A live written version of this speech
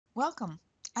Welcome.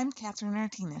 I'm Katherine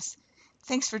Artines.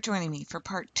 Thanks for joining me for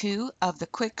part 2 of the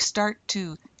quick start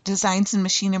to Designs and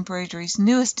Machine Embroidery's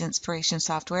newest inspiration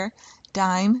software,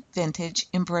 Dime Vintage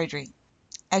Embroidery.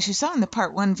 As you saw in the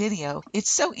part 1 video,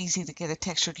 it's so easy to get a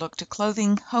textured look to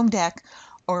clothing, home dec,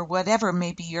 or whatever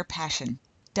may be your passion.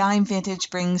 Dime Vintage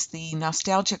brings the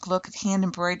nostalgic look of hand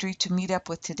embroidery to meet up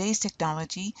with today's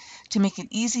technology to make it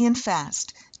easy and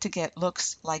fast to get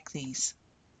looks like these.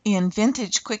 In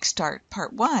Vintage Quick Start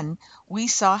Part 1, we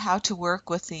saw how to work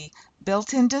with the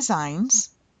built-in designs,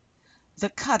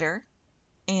 the cutter,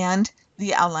 and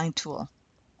the outline tool.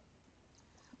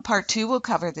 Part 2 will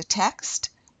cover the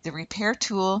text, the repair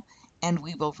tool, and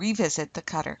we will revisit the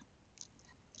cutter.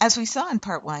 As we saw in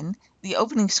Part 1, the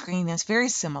opening screen is very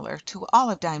similar to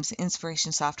all of Dime's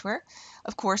inspiration software.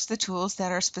 Of course, the tools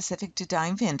that are specific to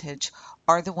Dime Vintage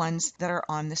are the ones that are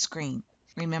on the screen.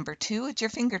 Remember, too, at your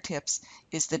fingertips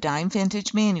is the Dime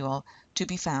Vintage manual to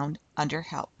be found under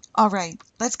Help. All right,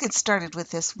 let's get started with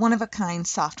this one-of-a-kind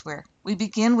software. We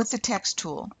begin with the text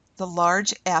tool, the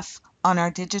large F on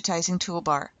our digitizing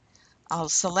toolbar. I'll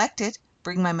select it,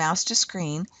 bring my mouse to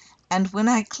screen, and when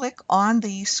I click on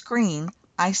the screen,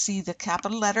 I see the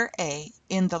capital letter A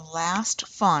in the last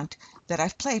font that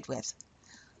I've played with.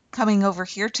 Coming over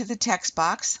here to the text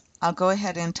box, I'll go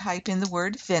ahead and type in the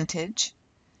word vintage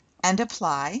and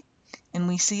apply, and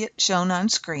we see it shown on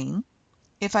screen.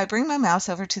 If I bring my mouse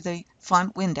over to the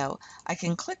font window, I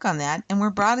can click on that and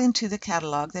we're brought into the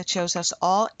catalog that shows us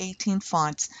all 18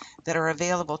 fonts that are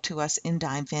available to us in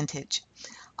Dime Vintage.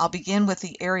 I'll begin with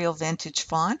the Arial Vintage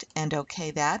font and OK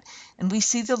that, and we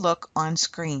see the look on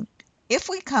screen. If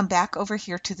we come back over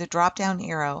here to the drop-down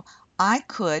arrow, I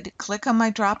could click on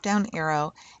my drop-down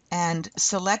arrow and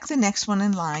select the next one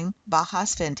in line,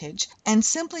 Bajas Vintage, and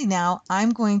simply now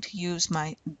I'm going to use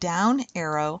my down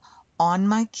arrow on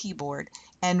my keyboard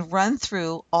and run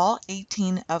through all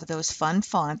 18 of those fun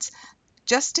fonts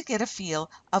just to get a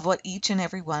feel of what each and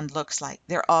every one looks like.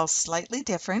 They're all slightly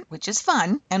different, which is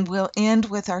fun, and we'll end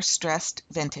with our stressed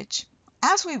vintage.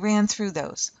 As we ran through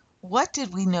those, what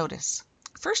did we notice?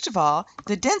 First of all,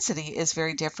 the density is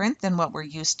very different than what we're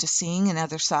used to seeing in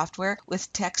other software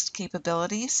with text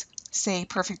capabilities, say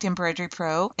Perfect Embroidery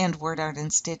Pro and WordArt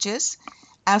and Stitches.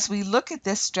 As we look at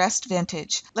this stressed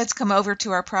vintage, let's come over to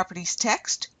our properties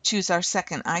text, choose our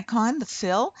second icon, the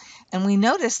fill, and we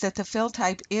notice that the fill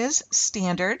type is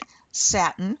standard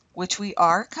satin, which we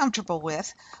are comfortable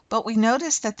with, but we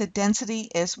notice that the density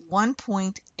is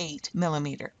 1.8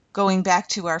 millimeter. Going back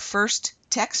to our first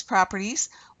text properties,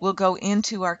 we'll go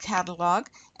into our catalog,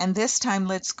 and this time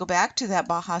let's go back to that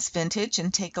Bajas Vintage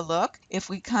and take a look. If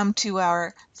we come to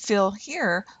our fill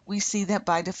here, we see that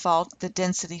by default the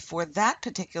density for that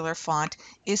particular font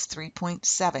is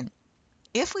 3.7.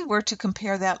 If we were to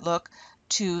compare that look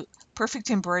to Perfect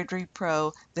Embroidery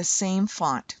Pro, the same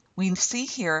font, we see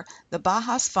here the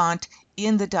Bajas font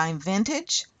in the Dime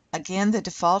Vintage. Again, the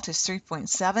default is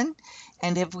 3.7,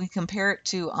 and if we compare it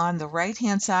to, on the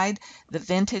right-hand side, the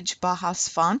Vintage Bajas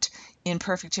font in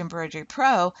Perfect Embroidery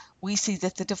Pro, we see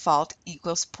that the default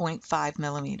equals 0.5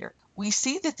 millimeter. We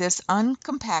see that this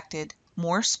uncompacted,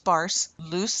 more sparse,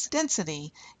 loose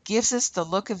density gives us the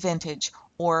look of vintage,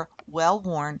 or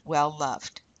well-worn,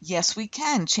 well-loved. Yes, we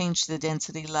can change the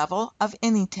density level of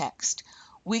any text.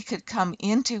 We could come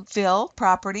into Fill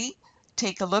Property,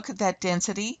 take a look at that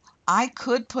density. I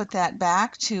could put that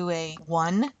back to a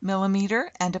 1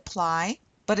 millimeter and apply,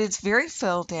 but it's very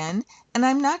filled in, and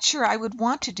I'm not sure I would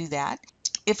want to do that.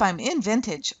 If I'm in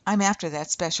Vintage, I'm after that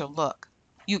special look.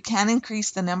 You can increase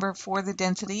the number for the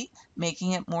density,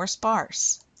 making it more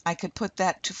sparse. I could put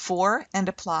that to 4 and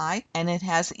apply, and it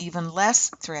has even less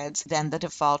threads than the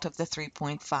default of the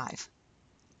 3.5.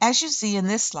 As you see in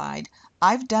this slide,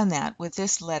 I've done that with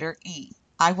this letter E.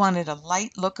 I wanted a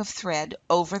light look of thread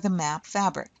over the map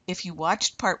fabric. If you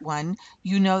watched part 1,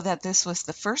 you know that this was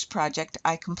the first project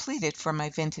I completed for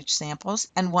my vintage samples,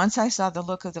 and once I saw the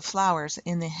look of the flowers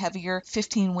in the heavier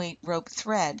 15-weight rope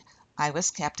thread, I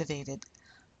was captivated.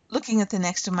 Looking at the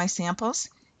next of my samples,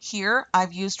 here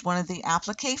I've used one of the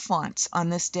applique fonts on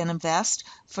this denim vest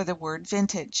for the word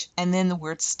vintage, and then the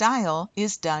word style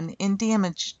is done in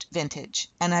damaged vintage,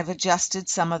 and I've adjusted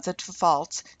some of the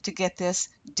defaults to get this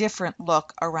different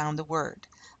look around the word.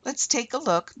 Let's take a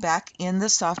look back in the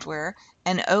software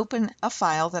and open a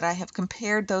file that I have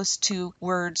compared those two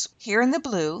words. Here in the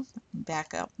blue,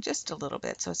 back up just a little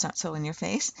bit so it's not so in your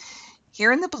face.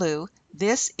 Here in the blue,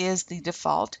 this is the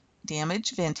default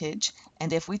damaged vintage,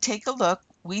 and if we take a look,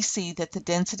 we see that the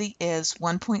density is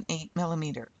 1.8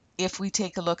 millimeter. If we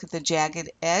take a look at the jagged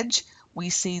edge,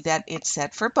 we see that it's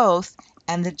set for both,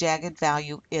 and the jagged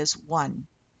value is 1.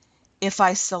 If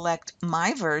I select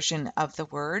my version of the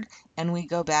word and we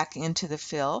go back into the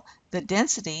fill, the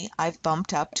density I've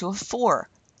bumped up to a 4.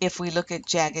 If we look at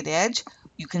jagged edge,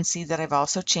 you can see that I've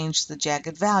also changed the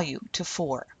jagged value to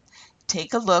 4.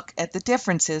 Take a look at the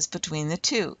differences between the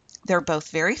two. They're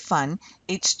both very fun.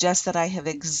 It's just that I have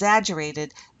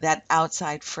exaggerated that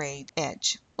outside frayed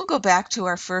edge. We'll go back to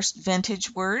our first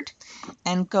vintage word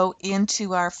and go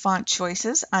into our font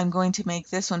choices. I'm going to make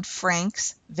this one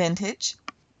Frank's Vintage.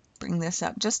 Bring this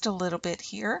up just a little bit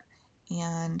here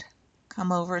and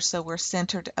come over so we're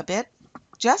centered a bit.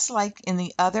 Just like in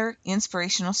the other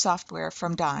inspirational software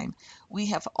from Dime, we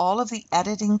have all of the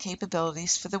editing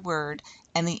capabilities for the word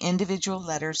and the individual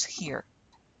letters here.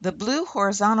 The blue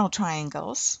horizontal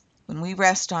triangles, when we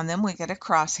rest on them, we get a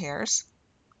crosshairs.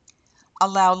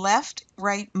 Allow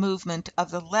left-right movement of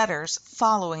the letters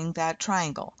following that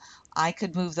triangle. I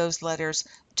could move those letters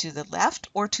to the left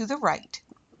or to the right.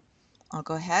 I'll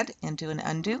go ahead and do an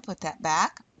undo, put that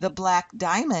back. The black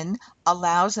diamond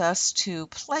allows us to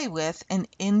play with an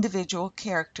individual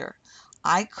character.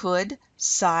 I could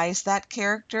size that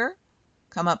character,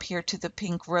 come up here to the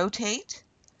pink rotate,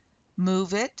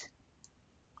 move it,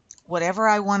 whatever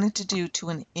I wanted to do to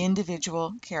an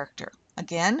individual character.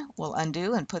 Again, we'll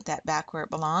undo and put that back where it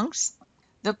belongs.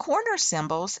 The corner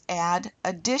symbols add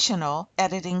additional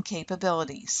editing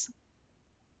capabilities.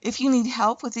 If you need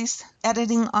help with these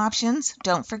editing options,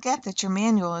 don't forget that your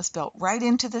manual is built right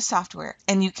into the software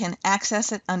and you can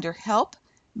access it under Help,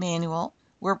 Manual.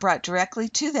 We're brought directly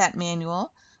to that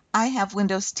manual. I have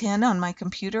Windows 10 on my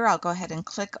computer. I'll go ahead and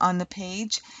click on the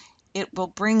page. It will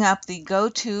bring up the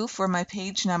go-to for my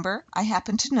page number. I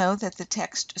happen to know that the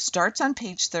text starts on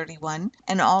page 31,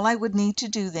 and all I would need to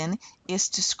do then is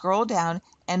to scroll down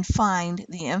and find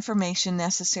the information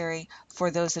necessary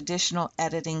for those additional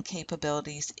editing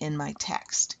capabilities in my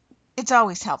text. It's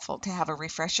always helpful to have a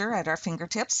refresher at our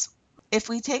fingertips. If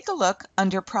we take a look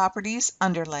under Properties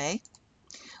Underlay,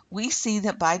 we see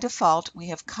that by default we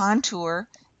have Contour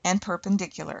and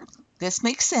Perpendicular. This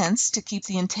makes sense to keep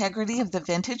the integrity of the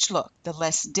vintage look, the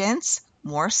less dense,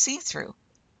 more see-through.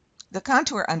 The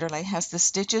contour underlay has the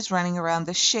stitches running around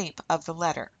the shape of the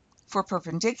letter. For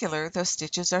perpendicular, those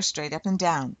stitches are straight up and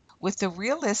down. With the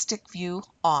realistic view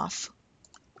off,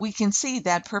 we can see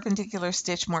that perpendicular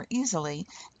stitch more easily,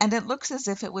 and it looks as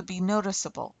if it would be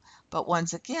noticeable. But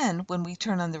once again, when we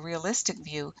turn on the realistic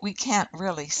view, we can't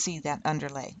really see that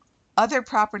underlay. Other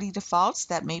property defaults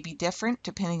that may be different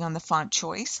depending on the font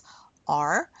choice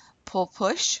are Pull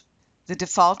Push. The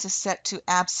default is set to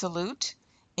Absolute.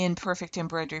 In Perfect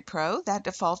Embroidery Pro, that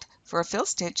default for a fill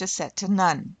stitch is set to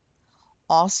None.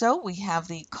 Also, we have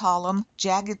the Column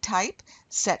Jagged type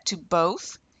set to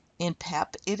Both. In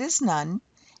PEP, it is None.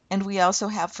 And we also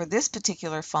have for this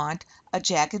particular font a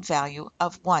jagged value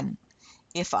of 1.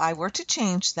 If I were to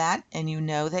change that, and you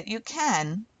know that you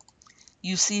can,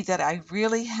 you see that I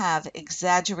really have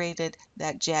exaggerated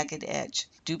that jagged edge.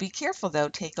 Do be careful though,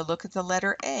 take a look at the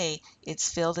letter A.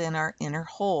 It's filled in our inner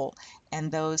hole,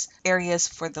 and those areas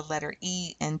for the letter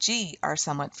E and G are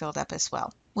somewhat filled up as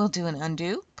well. We'll do an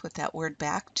undo, put that word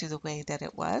back to the way that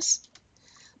it was.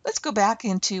 Let's go back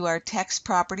into our text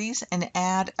properties and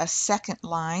add a second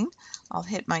line. I'll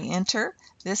hit my enter.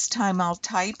 This time I'll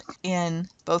type in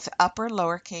both upper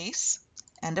lowercase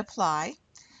and apply.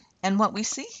 And what we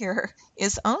see here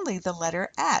is only the letter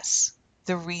S.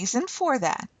 The reason for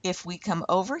that, if we come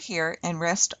over here and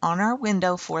rest on our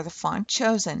window for the font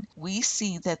chosen, we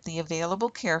see that the available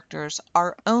characters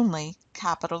are only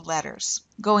capital letters.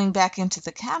 Going back into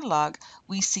the catalog,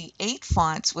 we see 8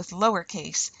 fonts with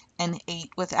lowercase and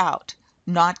 8 without,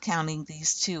 not counting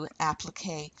these 2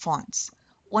 applique fonts.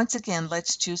 Once again,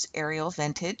 let's choose Arial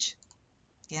Vintage.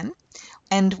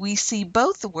 And we see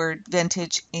both the word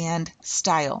vintage and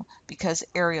style because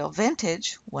Arial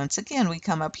Vintage, once again we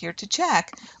come up here to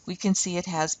check, we can see it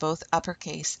has both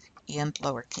uppercase and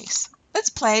lowercase.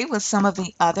 Let's play with some of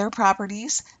the other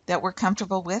properties that we're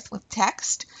comfortable with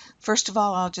text. First of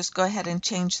all, I'll just go ahead and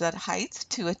change that height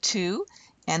to a 2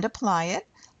 and apply it.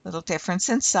 Little difference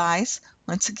in size.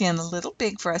 Once again, a little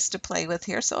big for us to play with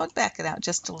here, so I'll back it out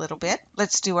just a little bit.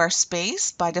 Let's do our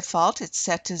space. By default, it's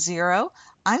set to 0.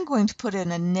 I'm going to put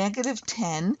in a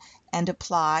 -10 and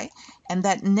apply, and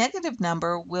that negative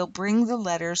number will bring the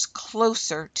letters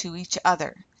closer to each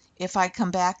other. If I come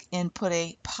back and put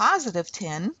a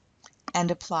 +10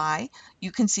 and apply,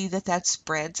 you can see that that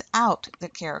spreads out the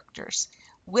characters.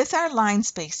 With our line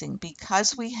spacing,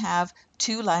 because we have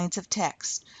 2 lines of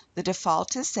text, the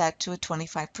default is set to a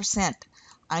 25%.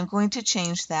 I'm going to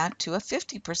change that to a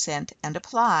 50% and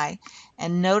apply.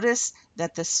 And notice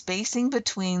that the spacing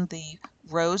between the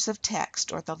rows of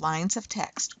text or the lines of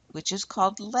text, which is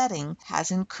called leading,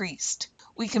 has increased.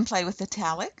 We can play with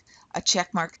italic. A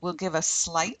check mark will give a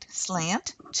slight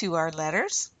slant to our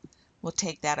letters. We'll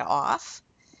take that off.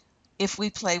 If we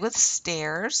play with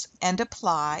stairs and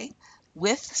apply,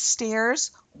 with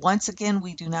stairs, once again,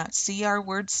 we do not see our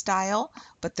word style,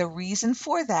 but the reason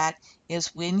for that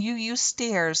is when you use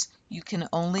stairs, you can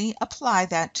only apply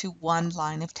that to one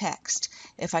line of text.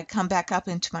 If I come back up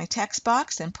into my text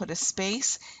box and put a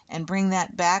space and bring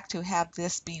that back to have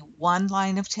this be one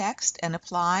line of text and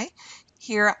apply,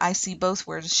 here I see both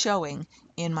words showing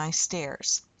in my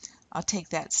stairs. I'll take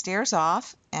that stairs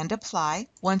off and apply.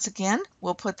 Once again,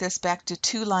 we'll put this back to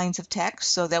 2 lines of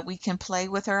text so that we can play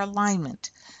with our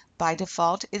alignment. By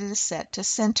default, it is set to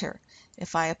center.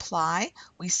 If I apply,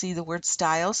 we see the word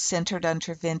style centered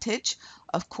under vintage.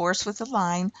 Of course, with a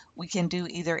line, we can do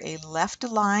either a left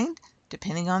align,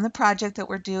 depending on the project that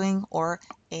we're doing, or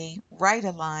a right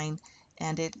align,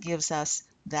 and it gives us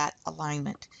that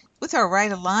alignment. With our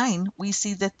right align, we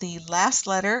see that the last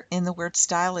letter in the word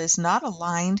style is not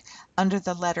aligned under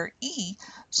the letter E,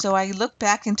 so I look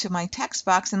back into my text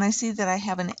box and I see that I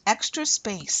have an extra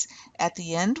space at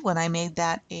the end when I made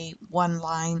that a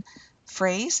one-line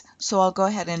phrase, so I'll go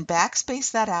ahead and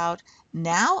backspace that out,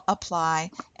 now apply,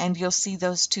 and you'll see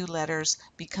those 2 letters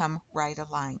become right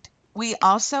aligned. We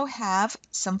also have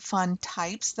some fun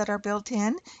types that are built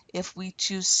in. If we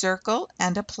choose circle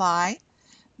and apply,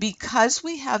 because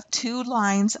we have 2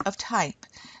 lines of type,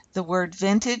 the word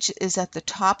vintage is at the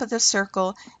top of the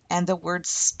circle and the word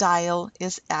style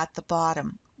is at the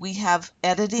bottom. We have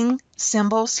editing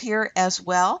symbols here as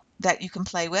well that you can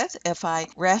play with. If I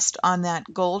rest on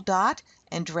that gold dot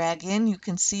and drag in, you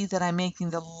can see that I'm making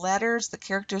the letters, the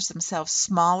characters themselves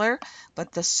smaller,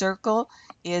 but the circle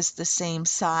is the same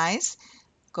size.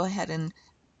 Go ahead and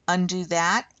undo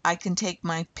that. I can take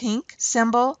my pink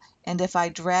symbol, and if I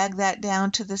drag that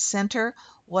down to the center,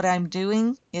 what I'm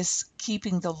doing is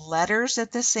keeping the letters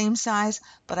at the same size,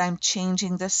 but I'm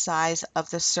changing the size of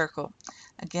the circle.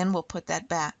 Again, we'll put that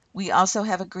back. We also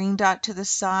have a green dot to the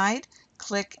side.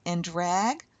 Click and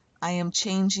drag. I am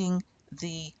changing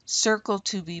the circle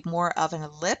to be more of an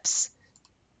ellipse,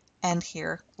 and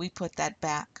here we put that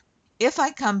back. If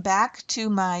I come back to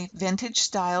my vintage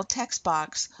style text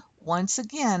box, once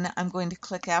again, I'm going to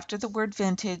click after the word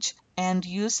vintage and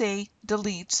use a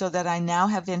delete so that I now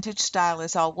have vintage style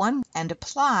as all one and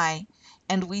apply,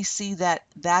 and we see that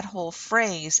that whole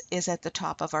phrase is at the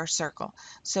top of our circle.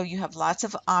 So you have lots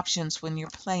of options when you're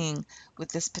playing with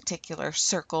this particular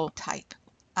circle type.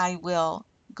 I will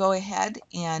go ahead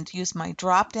and use my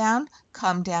drop down,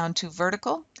 come down to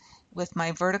vertical. With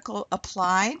my vertical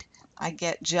applied, I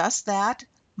get just that.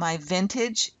 My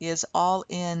vintage is all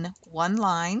in one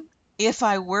line. If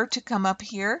I were to come up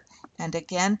here and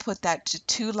again put that to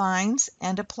 2 lines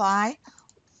and apply,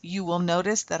 you will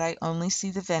notice that I only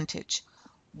see the vintage.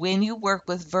 When you work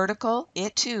with vertical,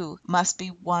 it too must be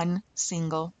one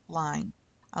single line.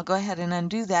 I'll go ahead and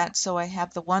undo that so I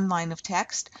have the one line of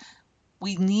text.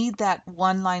 We need that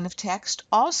one line of text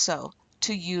also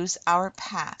to use our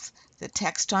path. The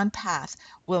text on path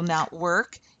will not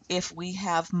work if we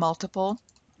have multiple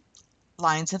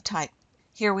lines of type.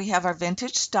 Here we have our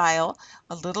vintage style,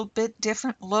 a little bit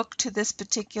different look to this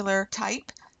particular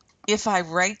type. If I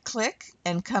right click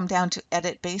and come down to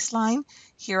edit baseline,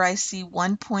 here I see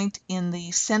one point in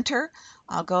the center.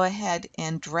 I'll go ahead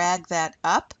and drag that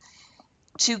up.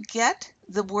 To get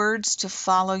the words to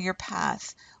follow your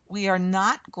path, we are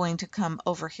not going to come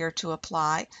over here to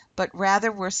apply, but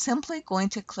rather we're simply going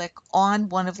to click on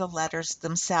one of the letters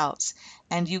themselves.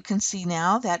 And you can see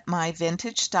now that my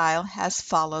vintage style has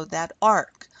followed that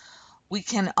arc. We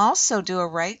can also do a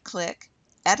right click,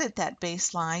 edit that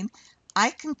baseline.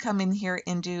 I can come in here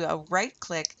and do a right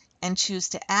click and choose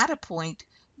to add a point,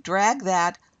 drag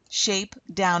that shape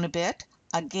down a bit.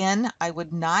 Again, I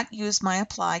would not use my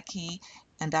apply key,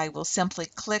 and I will simply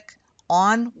click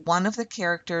on one of the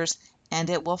characters and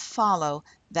it will follow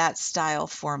that style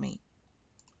for me.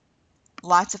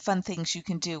 Lots of fun things you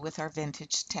can do with our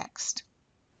vintage text.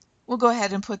 We'll go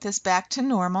ahead and put this back to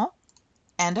normal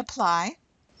and apply.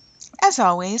 As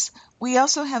always, we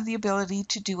also have the ability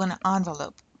to do an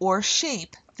envelope or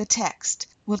shape the text.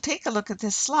 We'll take a look at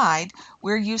this slide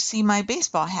where you see my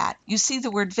baseball hat. You see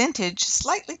the word vintage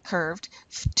slightly curved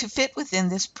to fit within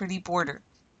this pretty border.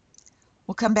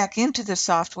 We'll come back into the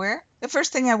software. The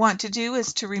first thing I want to do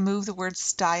is to remove the word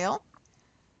style,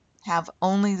 have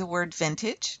only the word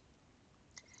vintage.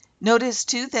 Notice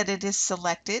too that it is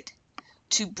selected.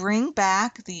 To bring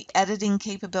back the editing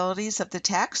capabilities of the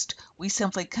text, we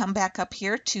simply come back up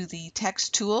here to the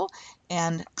text tool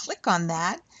and click on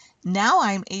that. Now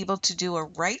I'm able to do a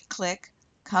right click,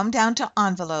 come down to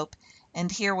envelope, and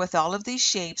here with all of these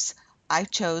shapes, I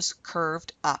chose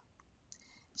curved up.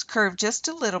 It's curved just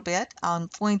a little bit. I'm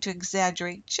going to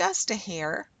exaggerate just a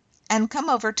hair and come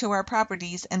over to our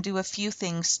properties and do a few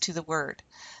things to the word.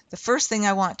 The first thing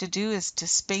I want to do is to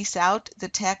space out the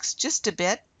text just a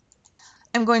bit.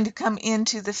 I'm going to come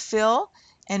into the fill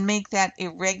and make that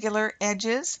irregular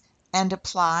edges and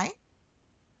apply.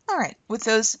 All right, with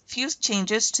those few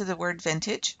changes to the word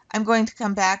vintage, I'm going to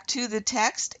come back to the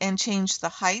text and change the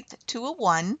height to a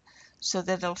 1 so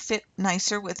that it'll fit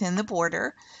nicer within the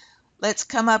border. Let's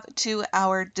come up to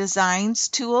our Designs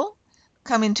tool,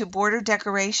 come into Border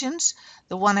Decorations.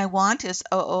 The one I want is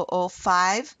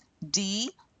 0005D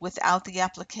without the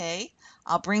applique.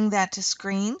 I'll bring that to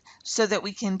screen so that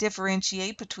we can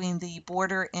differentiate between the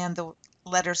border and the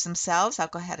letters themselves. I'll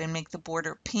go ahead and make the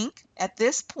border pink. At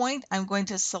this point, I'm going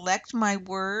to select my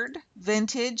word,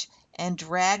 vintage, and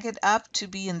drag it up to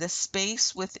be in the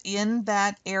space within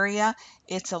that area.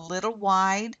 It's a little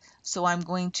wide, so I'm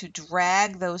going to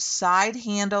drag those side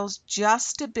handles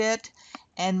just a bit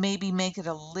and maybe make it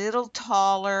a little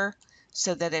taller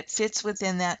so that it fits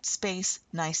within that space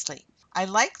nicely. I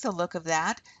like the look of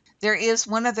that. There is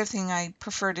one other thing I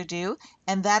prefer to do,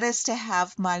 and that is to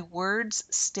have my words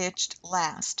stitched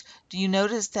last. Do you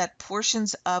notice that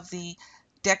portions of the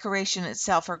decoration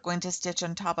itself are going to stitch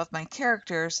on top of my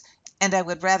characters, and I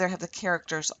would rather have the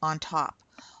characters on top?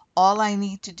 All I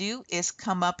need to do is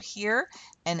come up here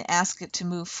and ask it to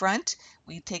move front.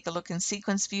 We take a look in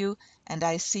sequence view, and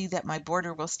I see that my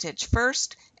border will stitch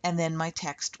first, and then my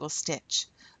text will stitch.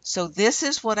 So this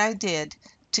is what I did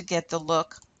to get the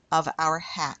look of our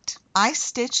hat. I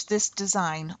stitched this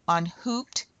design on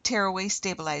hooped tearaway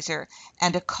stabilizer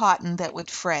and a cotton that would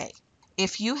fray.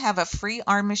 If you have a free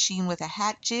arm machine with a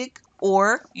hat jig,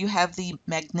 or you have the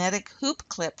magnetic hoop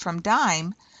clip from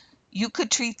Dime, you could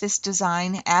treat this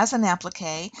design as an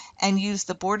applique and use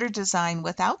the border design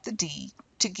without the D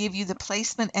to give you the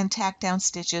placement and tack down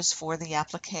stitches for the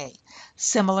applique,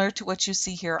 similar to what you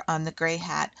see here on the gray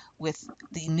hat with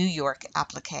the New York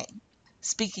applique.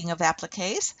 Speaking of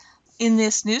appliques, in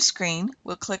this new screen,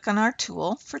 we'll click on our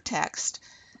tool for text,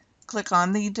 click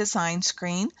on the design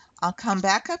screen. I'll come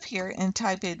back up here and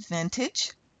type in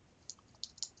vintage,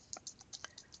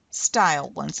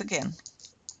 style once again,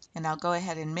 and I'll go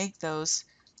ahead and make those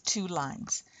 2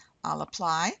 lines. I'll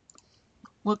apply.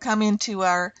 We'll come into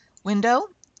our window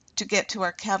to get to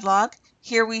our catalog.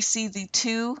 Here we see the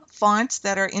 2 fonts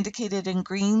that are indicated in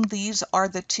green. These are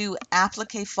the 2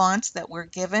 applique fonts that we're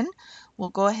given. We'll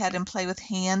go ahead and play with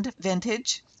hand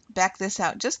vintage. Back this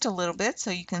out just a little bit so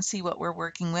you can see what we're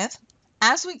working with.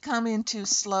 As we come into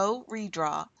slow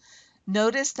redraw,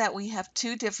 notice that we have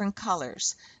 2 different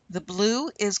colors. The blue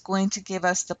is going to give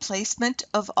us the placement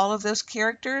of all of those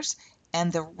characters,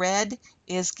 and the red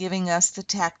is giving us the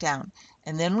tack down.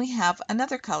 And then we have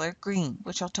another color, green,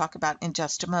 which I'll talk about in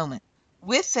just a moment.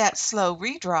 With that slow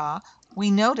redraw,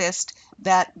 we noticed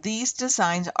that these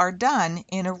designs are done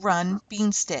in a run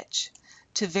bean stitch.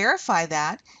 To verify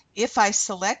that, if I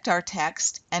select our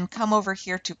text and come over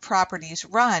here to Properties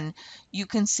Run, you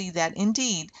can see that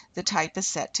indeed the type is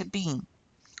set to bean.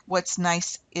 What's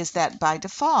nice is that by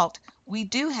default, we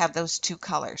do have those 2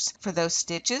 colors for those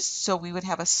stitches, so we would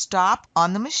have a stop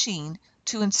on the machine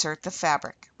to insert the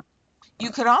fabric.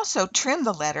 You could also trim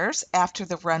the letters after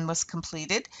the run was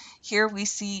completed. Here we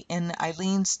see in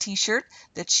Eileen's t-shirt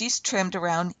that she's trimmed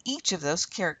around each of those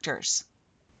characters.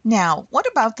 Now, what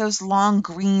about those long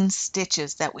green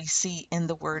stitches that we see in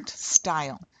the word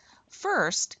style?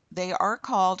 First, they are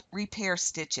called repair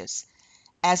stitches,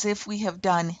 as if we have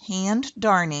done hand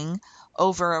darning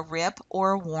over a rip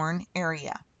or a worn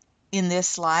area. In this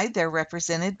slide, they're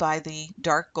represented by the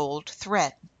dark gold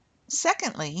thread.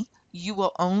 Secondly, you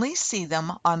will only see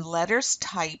them on letters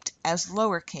typed as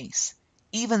lowercase,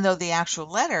 even though the actual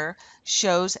letter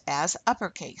shows as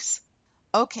uppercase.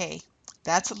 Okay,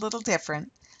 that's a little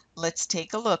different. Let's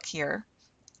take a look here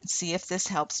and see if this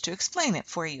helps to explain it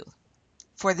for you.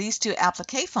 For these 2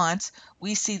 applique fonts,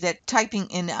 we see that typing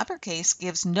in uppercase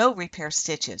gives no repair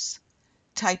stitches.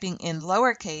 Typing in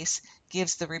lowercase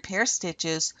gives the repair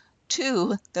stitches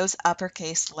to those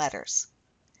uppercase letters.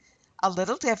 A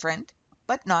little different,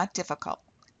 but not difficult.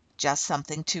 Just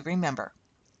something to remember.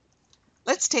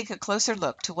 Let's take a closer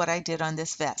look to what I did on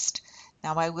this vest.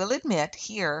 Now I will admit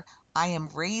here I am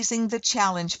raising the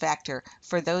challenge factor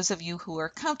for those of you who are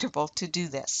comfortable to do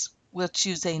this. We'll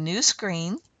choose a new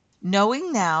screen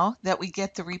Knowing now that we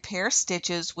get the repair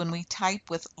stitches when we type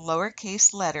with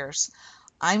lowercase letters,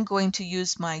 I'm going to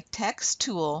use my text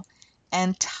tool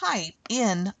and type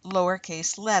in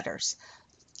lowercase letters.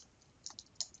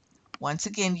 Once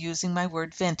again, using my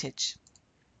word vintage.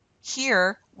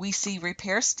 Here we see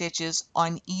repair stitches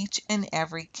on each and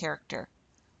every character.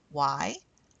 Why?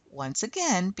 Once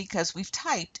again, because we've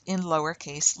typed in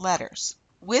lowercase letters.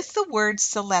 With the word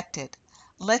selected,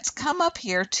 let's come up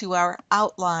here to our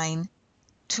outline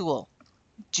tool.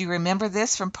 Do you remember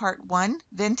this from part 1,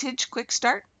 Vintage Quick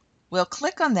Start? We'll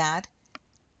click on that.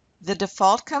 The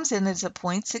default comes in as a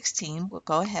 0.16. We'll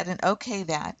go ahead and OK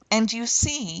that. And you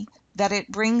see that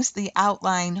it brings the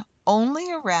outline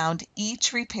only around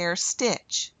each repair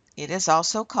stitch. It is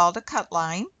also called a cut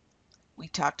line. We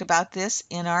talked about this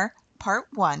in our part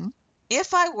 1.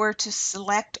 If I were to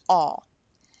select all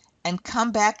and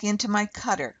come back into my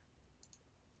cutter,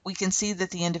 we can see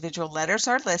that the individual letters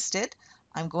are listed.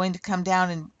 I'm going to come down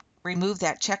and remove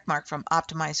that check mark from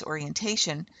Optimize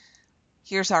Orientation.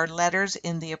 Here's our letters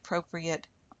in the appropriate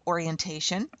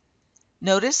orientation.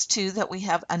 Notice too that we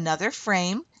have another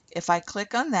frame. If I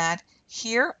click on that,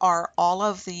 here are all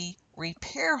of the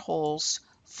repair holes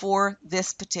for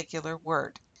this particular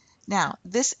word. Now,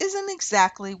 this isn't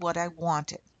exactly what I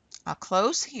wanted. I'll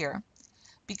close here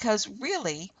because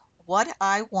really what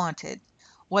I wanted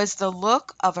was the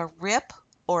look of a rip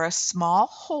or a small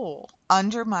hole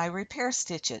under my repair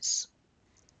stitches.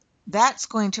 That's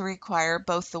going to require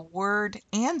both the word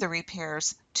and the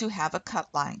repairs to have a cut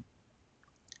line.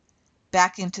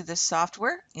 Back into the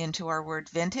software, into our word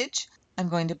vintage. I'm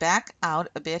going to back out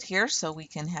a bit here so we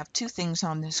can have two things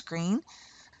on the screen.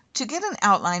 To get an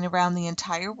outline around the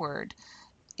entire word,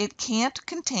 it can't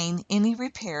contain any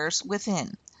repairs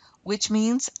within, which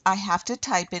means I have to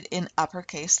type it in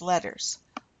uppercase letters.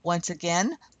 Once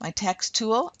again, my text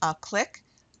tool, I'll click,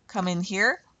 come in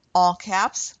here, all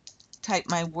caps, type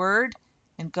my word,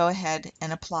 and go ahead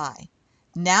and apply.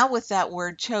 Now with that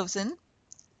word chosen,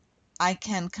 I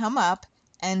can come up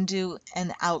and do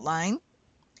an outline.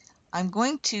 I'm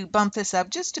going to bump this up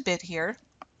just a bit here.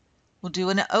 We'll do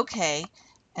an OK,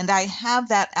 and I have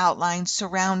that outline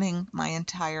surrounding my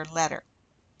entire letter.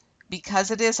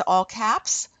 Because it is all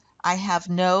caps, I have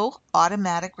no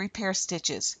automatic repair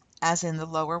stitches, as in the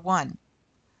lower one.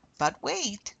 But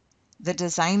wait, the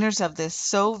designers of this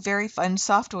so very fun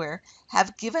software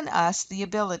have given us the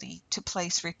ability to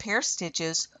place repair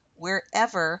stitches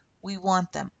wherever we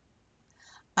want them.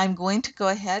 I'm going to go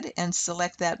ahead and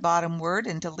select that bottom word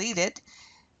and delete it.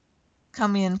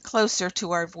 Come in closer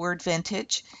to our word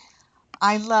vintage.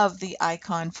 I love the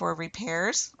icon for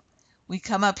repairs. We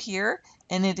come up here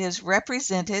and it is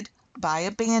represented by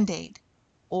a Band-Aid,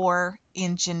 or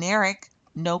in generic,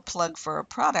 no plug for a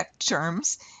product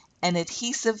terms, an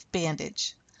adhesive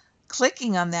bandage.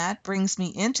 Clicking on that brings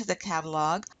me into the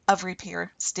catalog of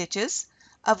repair stitches,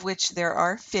 of which there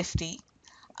are 50.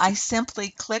 I simply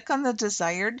click on the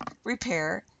desired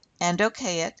repair and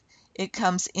OK it. It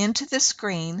comes into the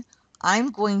screen.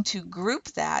 I'm going to group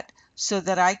that so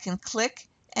that I can click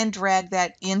and drag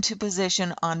that into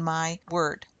position on my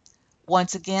word.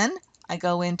 Once again, I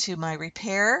go into my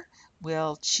repair.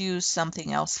 We'll choose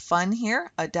something else fun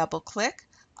here, a double click.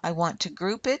 I want to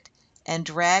group it and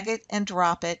drag it and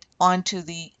drop it onto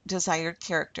the desired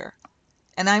character.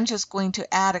 And I'm just going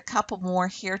to add a couple more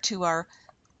here to our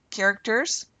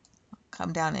characters.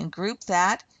 Come down and group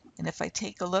that. And if I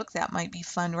take a look, that might be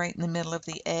fun right in the middle of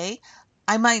the A.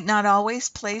 I might not always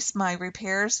place my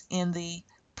repairs in the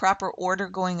proper order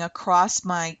going across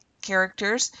my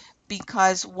characters,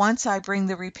 because once I bring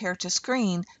the repair to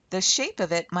screen, the shape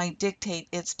of it might dictate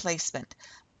its placement.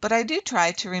 But I do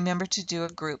try to remember to do a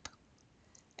group.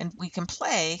 And we can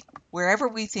play wherever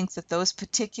we think that those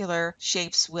particular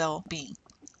shapes will be.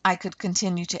 I could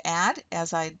continue to add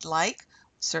as I'd like.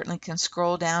 Certainly can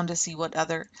scroll down to see what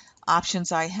other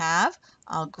options I have.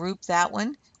 I'll group that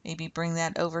one, maybe bring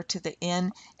that over to the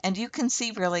end, and you can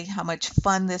see really how much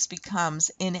fun this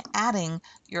becomes in adding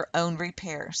your own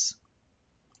repairs.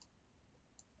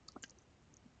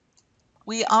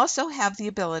 We also have the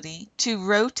ability to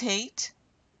rotate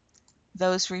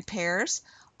those repairs.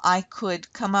 I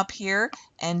could come up here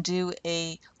and do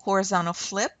a horizontal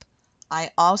flip.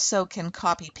 I also can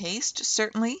copy paste,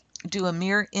 certainly, do a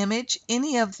mirror image.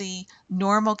 Any of the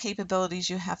normal capabilities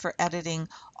you have for editing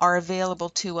are available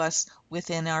to us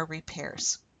within our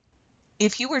repairs.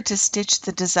 If you were to stitch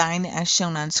the design as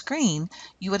shown on screen,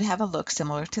 you would have a look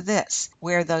similar to this,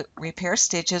 where the repair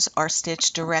stitches are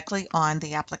stitched directly on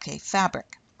the applique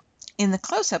fabric. In the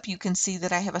close-up, you can see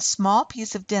that I have a small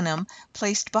piece of denim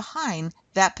placed behind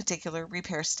that particular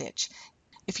repair stitch.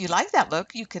 If you like that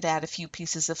look, you could add a few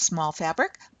pieces of small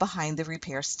fabric behind the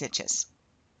repair stitches.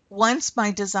 Once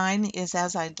my design is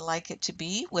as I'd like it to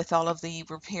be with all of the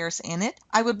repairs in it,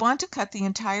 I would want to cut the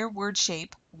entire word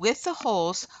shape with the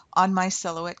holes on my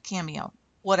silhouette cameo.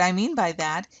 What I mean by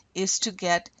that is to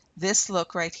get this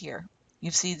look right here.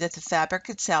 You see that the fabric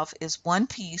itself is one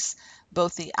piece.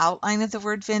 Both the outline of the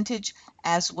word vintage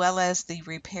as well as the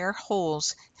repair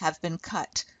holes have been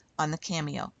cut on the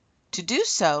cameo. To do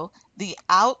so, the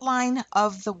outline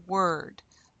of the word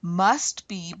must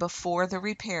be before the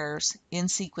repairs in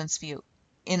sequence view.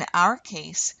 In our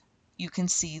case, you can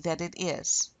see that it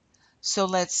is. So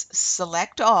let's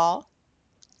select all.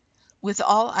 With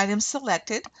all items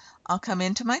selected, I'll come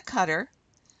into my cutter.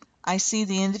 I see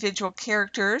the individual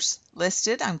characters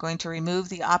listed. I'm going to remove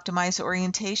the optimize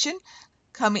orientation,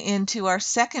 come into our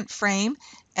second frame,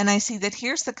 and I see that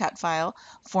here's the cut file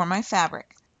for my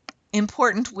fabric.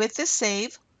 Important with the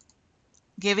save,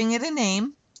 giving it a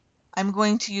name, I'm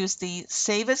going to use the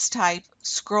Save As Type,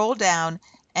 scroll down,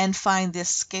 and find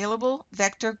this scalable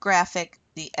vector graphic,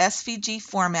 the SVG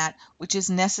format, which is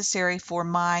necessary for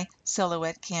my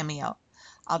silhouette cameo.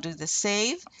 I'll do the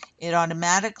save. It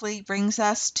automatically brings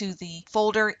us to the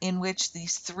folder in which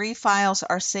these 3 files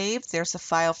are saved. There's a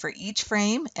file for each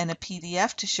frame and a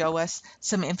PDF to show us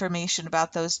some information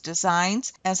about those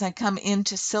designs. As I come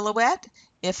into Silhouette,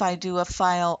 if I do a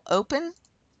file open,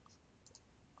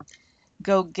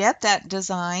 go get that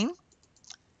design.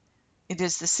 It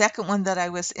is the second one that I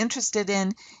was interested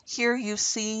in. Here you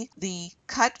see the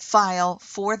cut file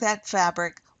for that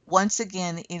fabric. Once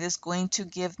again, it is going to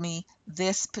give me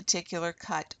this particular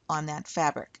cut on that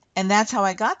fabric. And that's how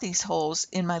I got these holes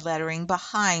in my lettering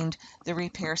behind the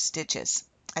repair stitches.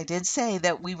 I did say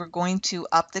that we were going to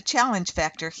up the challenge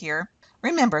factor here.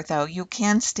 Remember though, you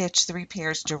can stitch the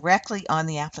repairs directly on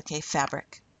the applique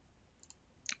fabric.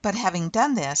 But having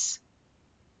done this,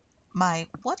 my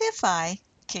what if I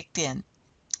kicked in,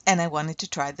 and I wanted to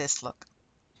try this look.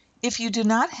 If you do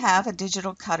not have a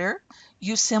digital cutter,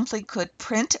 you simply could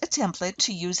print a template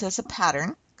to use as a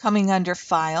pattern. Coming under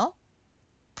File,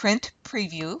 Print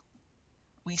Preview,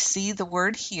 we see the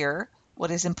word here.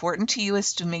 What is important to you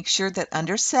is to make sure that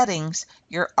under Settings,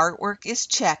 your artwork is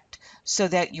checked so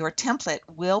that your template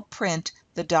will print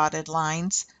the dotted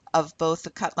lines of both the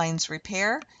cut lines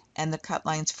repair and the cut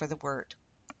lines for the word.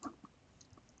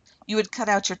 You would cut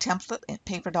out your template in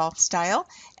paper doll style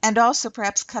and also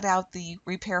perhaps cut out the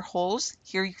repair holes.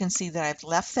 Here you can see that I've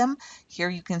left them. Here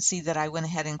you can see that I went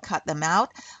ahead and cut them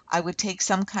out. I would take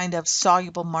some kind of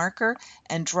soluble marker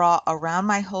and draw around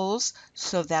my holes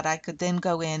so that I could then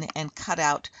go in and cut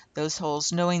out those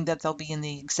holes, knowing that they'll be in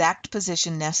the exact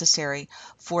position necessary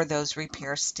for those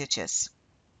repair stitches.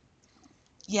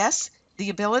 Yes, the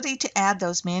ability to add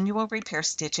those manual repair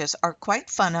stitches are quite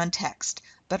fun on text,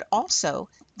 but also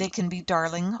they can be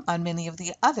darling on many of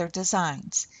the other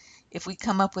designs. If we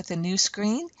come up with a new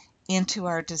screen, into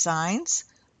our designs,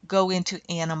 go into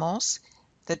animals,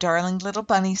 the darling little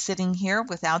bunny sitting here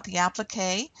without the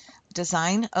applique,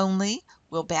 design only,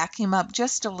 we'll back him up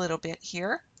just a little bit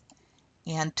here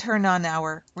and turn on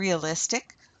our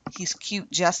realistic. He's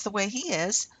cute just the way he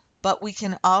is, but we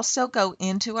can also go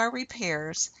into our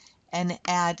repairs and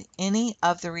add any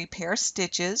of the repair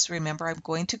stitches. Remember, I'm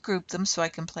going to group them so I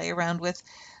can play around with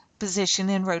position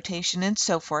and rotation and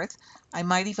so forth. I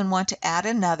might even want to add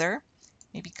another,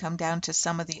 maybe come down to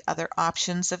some of the other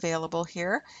options available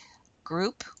here.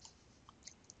 Group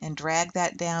and drag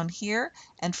that down here.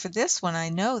 And for this one, I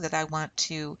know that I want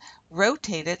to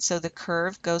rotate it so the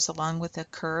curve goes along with the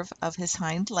curve of his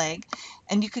hind leg.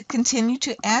 And you could continue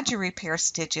to add your repair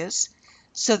stitches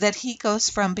so that he goes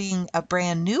from being a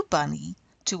brand new bunny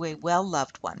to a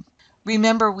well-loved one.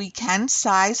 Remember, we can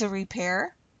size a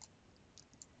repair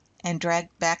and drag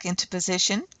back into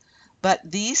position, but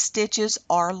these stitches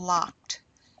are locked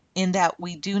in that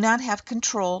we do not have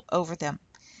control over them.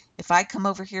 If I come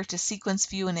over here to Sequence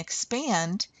View and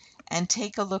expand and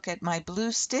take a look at my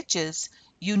blue stitches,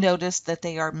 you notice that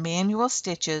they are manual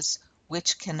stitches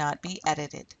which cannot be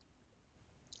edited.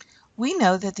 We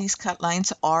know that these cut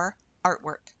lines are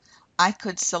artwork. I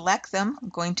could select them. I'm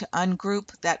going to ungroup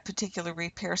that particular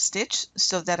repair stitch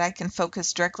so that I can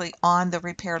focus directly on the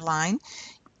repair line.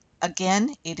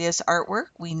 Again, it is artwork.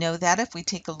 We know that if we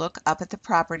take a look up at the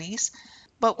properties.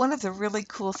 But one of the really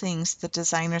cool things the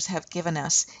designers have given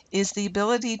us is the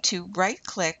ability to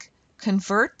right-click,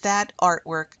 convert that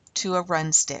artwork to a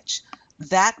run stitch.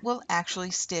 That will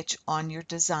actually stitch on your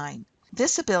design.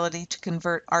 This ability to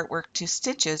convert artwork to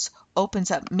stitches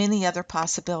opens up many other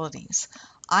possibilities.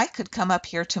 I could come up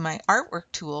here to my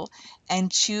artwork tool and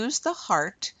choose the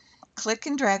heart, click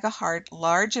and drag a heart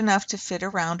large enough to fit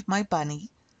around my bunny.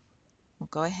 We'll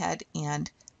go ahead and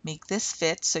make this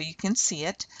fit so you can see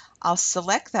it. I'll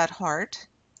select that heart,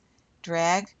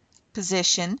 drag,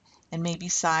 position, and maybe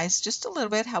size just a little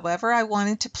bit, however I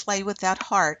wanted to play with that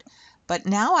heart. But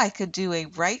now I could do a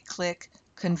right click,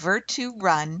 convert to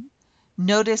run.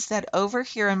 Notice that over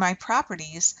here in my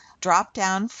properties, drop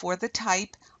down for the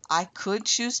type, I could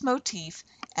choose motif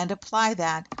and apply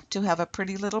that to have a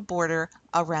pretty little border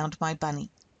around my bunny.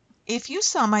 If you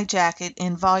saw my jacket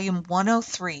in volume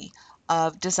 103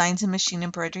 of Designs in Machine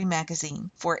Embroidery magazine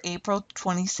for April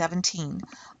 2017,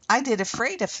 I did a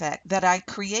frayed effect that I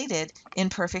created in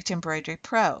Perfect Embroidery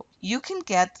Pro. You can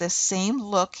get the same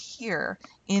look here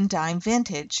in Dime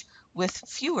Vintage with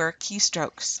fewer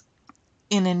keystrokes.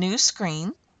 In a new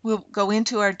screen, we'll go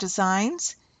into our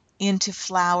designs, into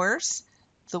flowers.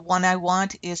 The one I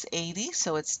want is 80,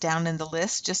 so it's down in the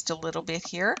list just a little bit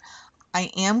here.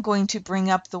 I am going to bring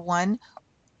up the one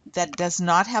that does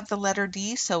not have the letter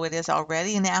D, so it is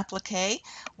already an applique.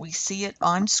 We see it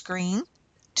on screen.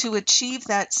 To achieve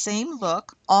that same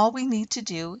look, all we need to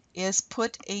do is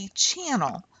put a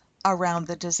channel around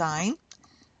the design.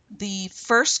 The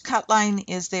first cut line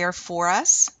is there for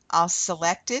us. I'll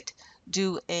select it,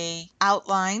 do a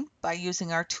outline by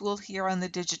using our tool here on the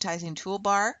digitizing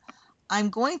toolbar. I'm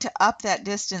going to up that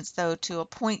distance though to a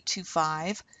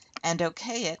 0.25 and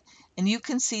OK it. And you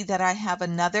can see that I have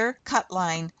another cut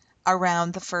line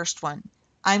around the first one.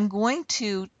 I'm going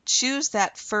to choose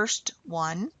that first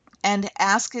one and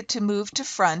ask it to move to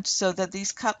front so that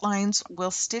these cut lines will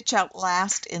stitch out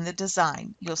last in the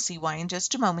design. You'll see why in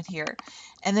just a moment here.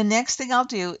 And the next thing I'll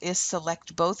do is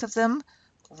select both of them,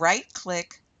 right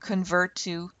click, convert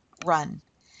to run.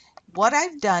 What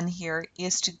I've done here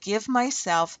is to give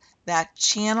myself that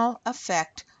channel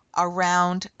effect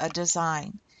around a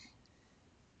design.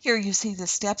 Here you see the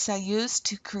steps I used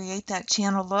to create that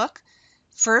channel look.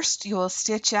 First, you'll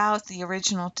stitch out the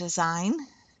original design.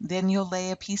 Then you'll lay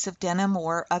a piece of denim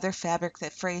or other fabric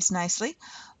that frays nicely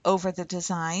over the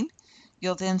design.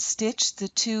 You'll then stitch the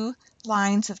two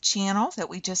lines of channel that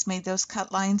we just made those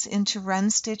cut lines into run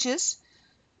stitches.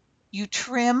 You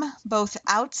trim both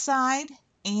outside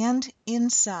and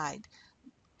inside.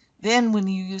 Then when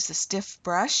you use a stiff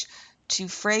brush to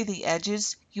fray the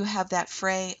edges, you have that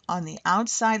fray on the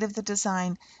outside of the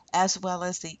design as well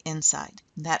as the inside.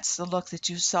 That's the look that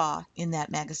you saw in that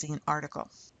magazine article.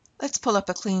 Let's pull up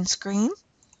a clean screen.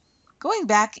 Going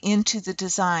back into the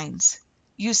designs,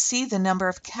 you see the number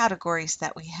of categories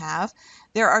that we have.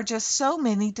 There are just so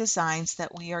many designs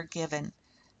that we are given.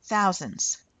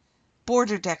 Thousands.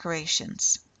 Border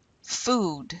decorations,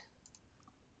 food,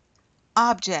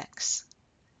 objects,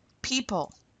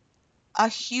 people. A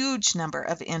huge number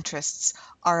of interests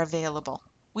are available.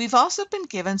 We've also been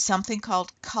given something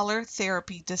called color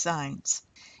therapy designs.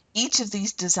 Each of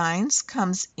these designs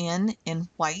comes in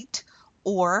white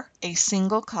or a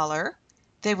single color.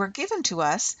 They were given to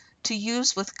us to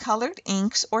use with colored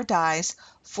inks or dyes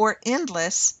for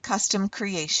endless custom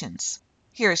creations.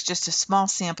 Here is just a small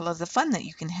sample of the fun that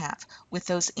you can have with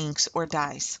those inks or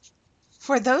dyes.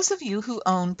 For those of you who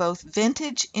own both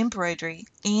Vintage Embroidery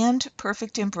and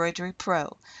Perfect Embroidery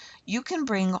Pro, you can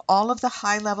bring all of the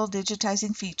high-level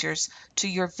digitizing features to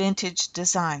your vintage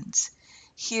designs.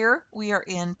 Here we are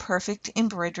in Perfect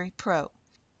Embroidery Pro.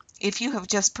 If you have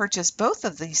just purchased both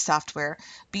of these software,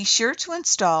 be sure to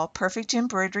install Perfect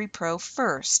Embroidery Pro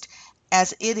first,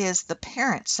 as it is the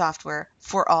parent software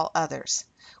for all others.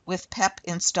 With PEP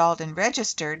installed and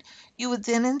registered, you would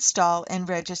then install and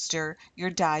register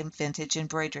your Dime Vintage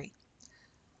Embroidery.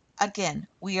 Again,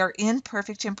 we are in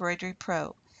Perfect Embroidery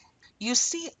Pro. You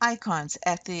see icons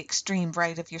at the extreme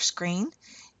right of your screen.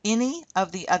 Any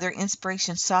of the other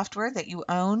inspiration software that you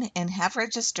own and have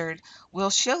registered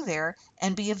will show there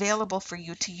and be available for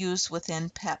you to use within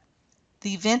PEP.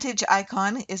 The Vintage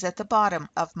icon is at the bottom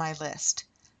of my list.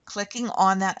 Clicking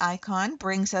on that icon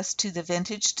brings us to the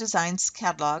Vintage Designs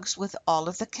catalogs with all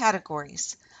of the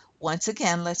categories. Once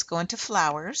again, let's go into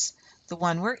flowers. The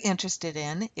one we're interested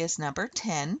in is number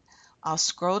 10. I'll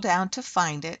scroll down to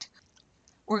find it.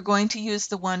 We're going to use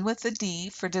the one with the D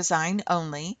for design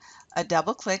only. A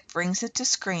double click brings it to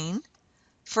screen.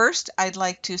 First, I'd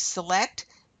like to select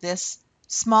this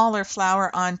smaller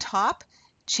flower on top,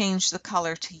 change the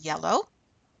color to yellow.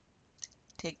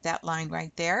 Take that line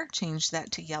right there, change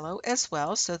that to yellow as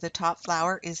well, so the top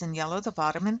flower is in yellow, the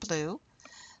bottom in blue.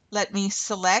 Let me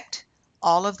select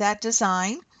all of that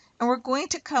design, and we're going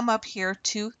to come up here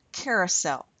to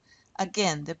Carousel.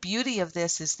 Again, the beauty of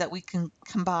this is that we can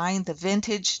combine the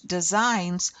vintage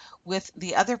designs with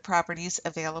the other properties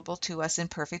available to us in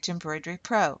Perfect Embroidery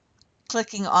Pro.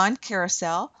 Clicking on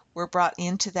Carousel, we're brought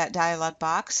into that dialog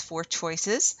box for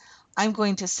choices. I'm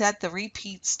going to set the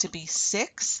repeats to be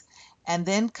 6 and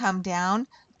then come down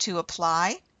to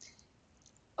Apply.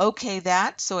 OK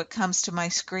that so it comes to my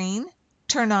screen.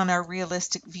 Turn on our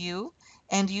realistic view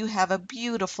and you have a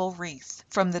beautiful wreath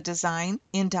from the design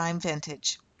in Dime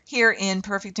Vintage. Here in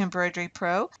Perfect Embroidery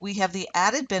Pro, we have the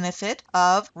added benefit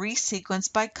of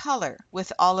Resequence by Color.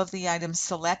 With all of the items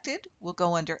selected, we'll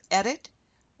go under Edit,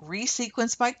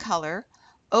 Resequence by Color.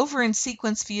 Over in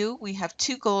Sequence View, we have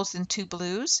 2 golds and 2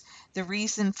 blues. The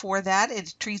reason for that,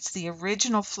 it treats the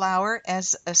original flower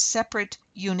as a separate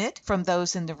unit from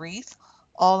those in the wreath.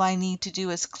 All I need to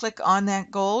do is click on that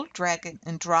gold, drag it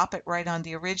and drop it right on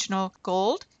the original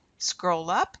gold, scroll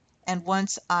up, and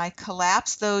once I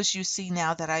collapse those, you see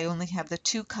now that I only have the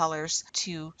 2 colors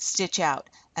to stitch out.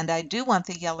 And I do want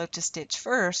the yellow to stitch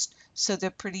first, so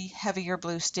the pretty heavier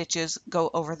blue stitches go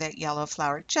over that yellow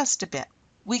flower just a bit.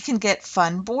 We can get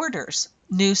fun borders.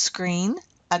 New screen.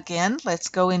 Again, let's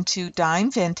go into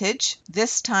Dime Vintage,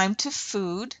 this time to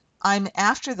Food. I'm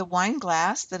after the wine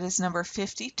glass that is number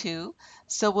 52,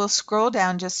 so we'll scroll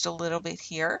down just a little bit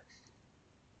here.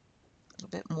 A little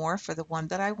bit more for the one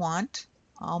that I want.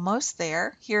 Almost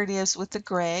there. Here it is with the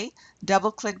gray.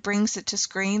 Double click brings it to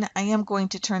screen. I am going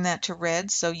to turn that to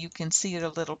red so you can see it a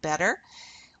little better.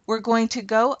 We're going to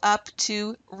go up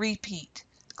to Repeat.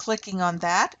 Clicking on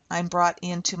that, I'm brought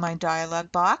into my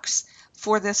dialog box.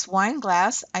 For this wine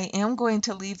glass, I am going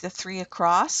to leave the 3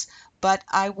 across, but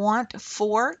I want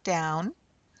 4 down.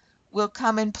 We'll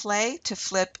come and play to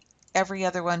flip every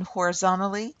other one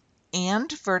horizontally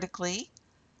and vertically.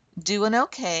 Do an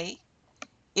OK.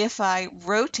 If I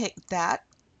rotate that,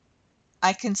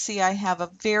 I can see I have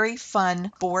a very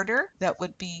fun border that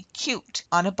would be cute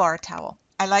on a bar towel.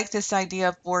 I like this idea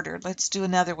of border. Let's do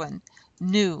another one.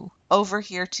 New, over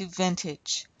here to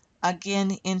Vintage,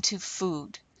 again into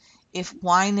Food. If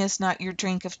wine is not your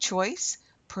drink of choice,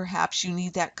 perhaps you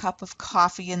need that cup of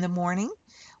coffee in the morning.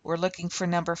 We're looking for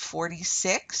number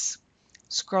 46.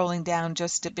 Scrolling down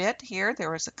just a bit here,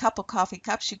 there was a couple coffee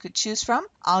cups you could choose from.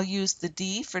 I'll use the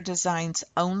D for designs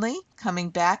only.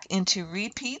 Coming back into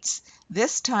repeats,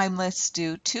 this time let's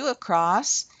do 2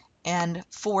 across and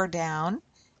 4 down.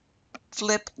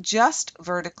 Flip just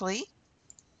vertically.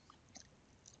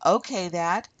 OK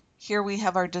that. Here we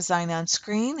have our design on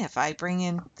screen. If I bring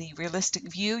in the realistic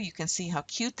view, you can see how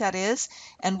cute that is.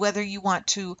 And whether you want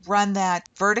to run that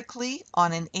vertically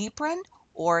on an apron,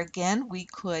 or again, we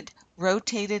could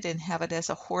rotate it and have it as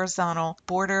a horizontal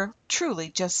border. Truly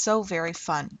just so very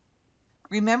fun.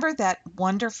 Remember that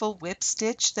wonderful whip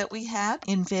stitch that we had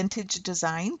in Vintage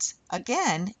Designs?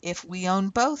 Again, if we own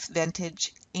both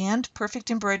Vintage and Perfect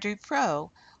Embroidery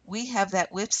Pro, we have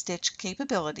that whip stitch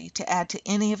capability to add to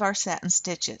any of our satin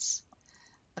stitches.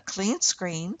 A clean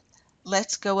screen.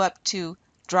 Let's go up to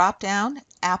drop down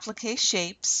Applique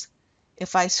Shapes.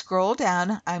 If I scroll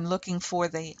down, I'm looking for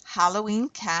the Halloween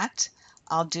cat.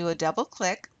 I'll do a double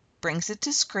click, brings it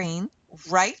to screen,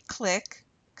 right click,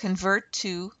 convert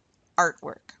to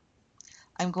artwork.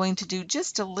 I'm going to do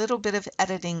just a little bit of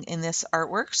editing in this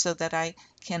artwork so that I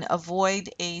can avoid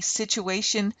a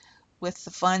situation with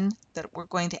the fun that we're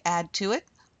going to add to it.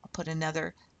 I'll put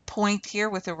another point here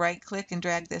with a right click and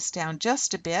drag this down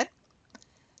just a bit.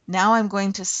 Now I'm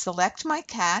going to select my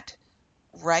cat,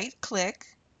 right click,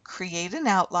 create an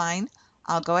outline.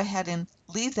 I'll go ahead and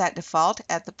leave that default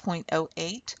at the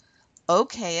 0.08.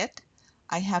 OK it.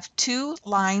 I have 2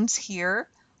 lines here.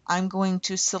 I'm going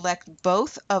to select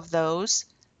both of those,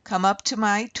 come up to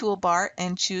my toolbar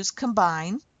and choose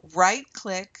Combine, right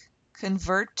click,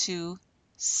 convert to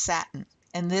satin.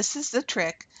 And this is the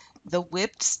trick. The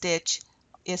whipped stitch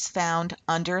is found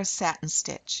under a satin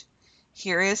stitch.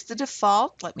 Here is the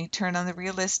default. Let me turn on the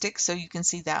realistic so you can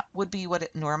see that would be what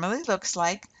it normally looks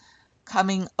like.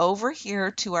 Coming over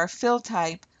here to our fill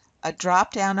type, a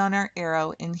drop down on our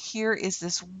arrow, and here is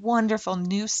this wonderful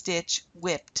new stitch,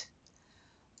 whipped.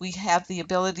 We have the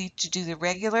ability to do the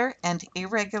regular and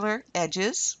irregular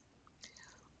edges.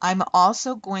 I'm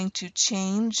also going to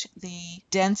change the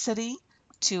density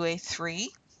to a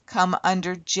 3. Come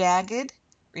under jagged.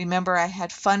 Remember, I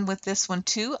had fun with this one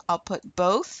too. I'll put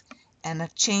both and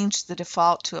change the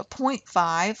default to a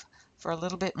 0.5 for a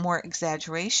little bit more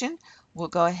exaggeration. We'll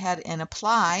go ahead and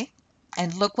apply,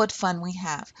 and look what fun we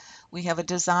have. We have a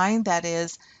design that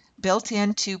is built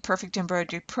into Perfect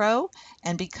Embroidery Pro,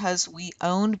 and because we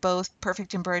own both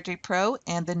Perfect Embroidery Pro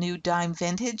and the new Dime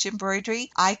Vintage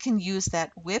Embroidery, I can use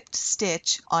that whipped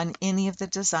stitch on any of the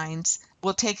designs.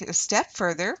 We'll take it a step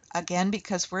further. Again,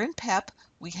 because we're in PEP,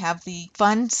 we have the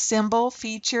fun symbol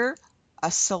feature,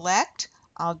 a select.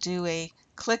 I'll do a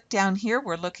click down here,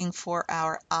 we're looking for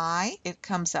our eye. It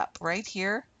comes up right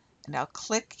here, and I'll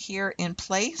click here in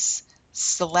place,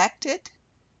 select it,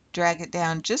 drag it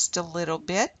down just a little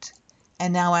bit,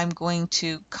 and now I'm going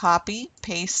to copy,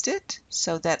 paste it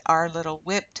so that our little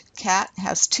whipped cat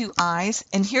has two eyes.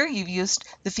 And here you've used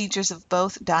the features of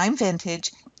both Dime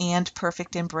Vintage and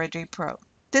Perfect Embroidery Pro.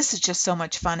 This is just so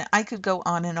much fun. I could go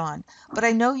on, but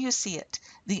I know you see it,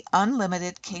 the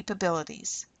unlimited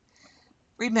capabilities.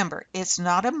 Remember, it's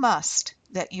not a must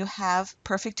that you have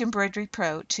Perfect Embroidery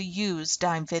Pro to use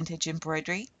Dime Vintage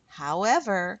Embroidery.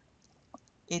 However,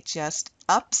 it just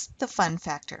ups the fun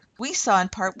factor. We saw in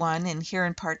part 1 and here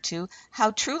in part 2 how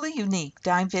truly unique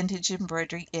Dime Vintage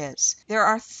Embroidery is. There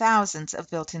are thousands of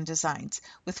built-in designs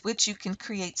with which you can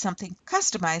create something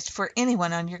customized for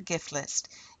anyone on your gift list.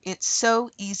 It's so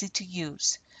easy to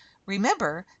use.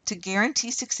 Remember, to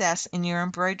guarantee success in your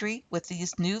embroidery with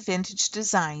these new vintage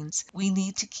designs, we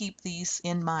need to keep these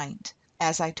in mind.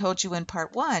 As I told you in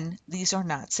part 1, these are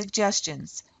not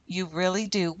suggestions. You really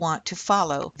do want to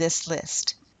follow this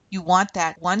list. You want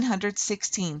that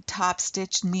 116 top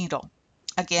stitch needle.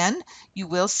 Again, you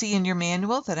will see in your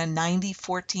manual that a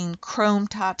 90-14 chrome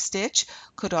top stitch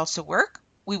could also work.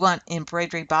 We want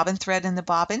embroidery bobbin thread in the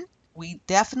bobbin. We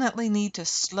definitely need to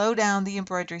slow down the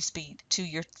embroidery speed to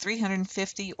your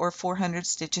 350 or 400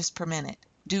 stitches per minute.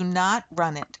 Do not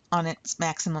run it on its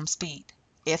maximum speed.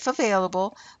 If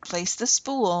available, place the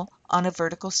spool on a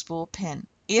vertical spool pin.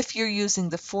 If you're using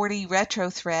the 40 retro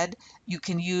thread, you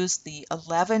can use the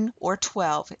 11 or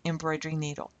 12 embroidery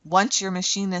needle. Once your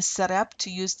machine is set up to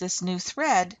use this new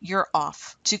thread, you're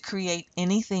off to create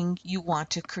anything you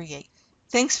want to create.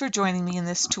 Thanks for joining me in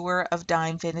this tour of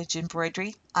Dime Vintage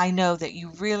Embroidery. I know that you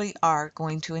really are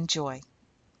going to enjoy.